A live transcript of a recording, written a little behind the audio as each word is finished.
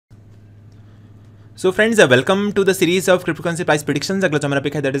So friends welcome to the series of cryptocurrency price predictions. अगला जो मेरा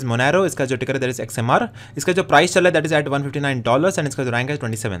pick है दैट इज मोनेरो। इसका जो टिकर है दैट इज XMR। इसका जो प्राइस चल रहा है दैट इज एट $159 एंड इसका जो रैंक है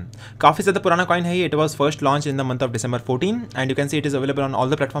 27। काफी ज्यादा पुराना कॉइन है। It was first launch in the month of December 14 and you can see it is available on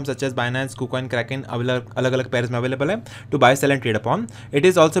all the platforms such as Binance, KuCoin, Kraken। अलग अलग pairs में अवेलेबल है to bye, cell and trade upon. It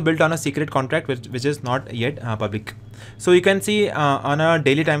is also built on a secret contract which is not yet public. So you can see on a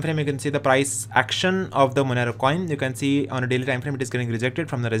daily time frame you can see the price action of the Monero coin. You can see on a daily time frame it is getting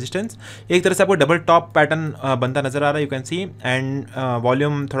rejected from the resistance. एक तरह से आपको double top pattern बनता नजर आ रहा है, you can see, and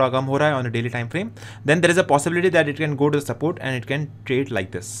volume थोड़ा कम हो रहा है on a daily time frame. Then there is a possibility that it can go to the support and it can trade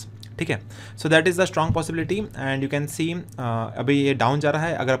like this. ठीक है, so that is the strong possibility and you can see अभी ये down जा रहा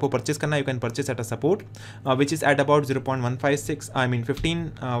है। अगर आपको purchase करना है you can purchase at a support which is at about 0.156 I mean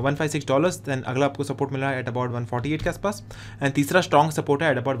 $156। Then अगला आपको सपोर्ट मिला है एट अबाउट 148 के आसपास एंड तीसरा स्ट्रॉन्ग सपोर्ट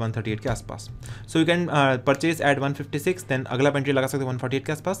है एट अबाउट 138 के आसपास। So you can purchase eight 156, then अगला एंट्री लगा सकते हो 148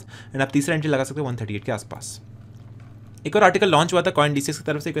 के आसपास एंड आप तीसरा एंट्री लगा सकते हो 138 के आसपास। एक और आर्टिकल लॉन्च हुआ था कॉइन DCX की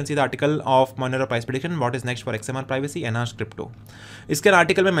तरफ से। You can see the article of Monero price prediction, what is next for XMR privacy enhanced crypto. इसके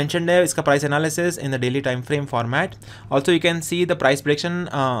आर्टिकल में मेंशन्ड है इसका price analysis in the daily time frame format. Also you can see the price prediction,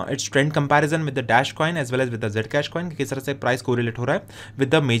 it's trend comparison with the dash coin as well as with the Z cash coin, किस तरह से price correlate हो रहा है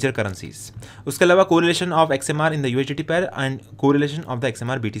with the major currencies. उसके अलावा correlation of XMR in the USDT pair and correlation of the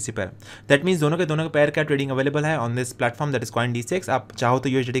XMR BTC pair. That means दोनों के पेयर का ट्रेडिंग अवेलेबल है on this platform that is coin DCX। आप चाहो तो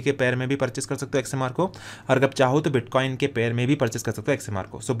USDT के पेयर में भी परचेस कर सकते हो XMR को, और अगर चाहो तो बिटकॉइन के पेयर में भी परचेस कर सकते हो XMR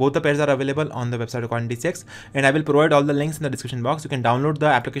को। So both the pairs are available on the website of coin DCX and I will provide all the links in the description box. You can download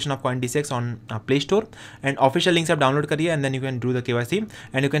the application of coin DCX on play store and official links आप download करिए and then you can do the KYC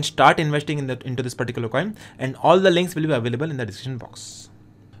and you can start investing into this particular coin and all the links will be available in the description box.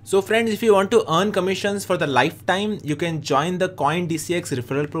 So friends, if you want to earn commissions for the lifetime, you can join the Coin DCX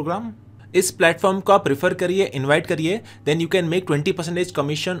referral program. इस platform को आप prefer करिए, invite करिए, then you can make 20%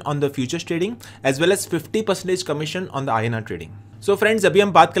 commission on the futures trading as well as 50% commission on the INR trading. So friends, अभी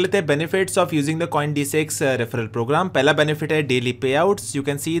हम बात कर लेते हैं benefits of using the coin DCX referral programme. पहला बेनिफिट है डेली पे outs. You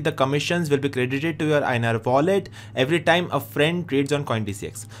can see the commissions will be credited to your INR wallet every time a friend trades on coin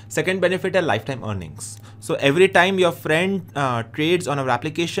DCX. Second benefit है life time earnings. So every time your friend trades on our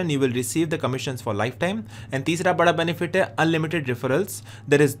application, you will receive the commissions for lifetime. And तीसरा बड़ा benefit है unlimited referrals.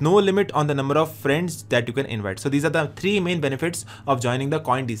 There is no limit on the number of friends that you can invite. So these are the three main benefits of joining the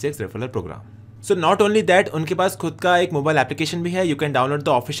Coin DCX referral program. So not only that, उनके पास खुद का एक mobile application भी है. You can download the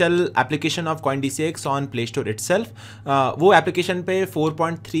official application of coin DCX on play store itself. वो application पे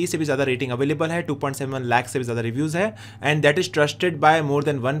 4.3 से भी ज़्यादा रेटिंग अवेलेबल है, 2.7 लाख से भी ज़्यादा रिव्यूज़ है and that is trusted bye more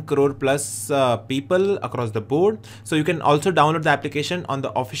than 1 crore plus people across the board. So you can also download the application on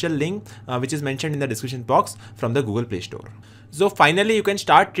the official link which is mentioned in the description box from the Google Play Store. So finally, you can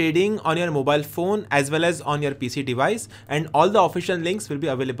start trading on your mobile phone as well as on your PC device, and all the official links will be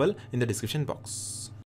available in the description box.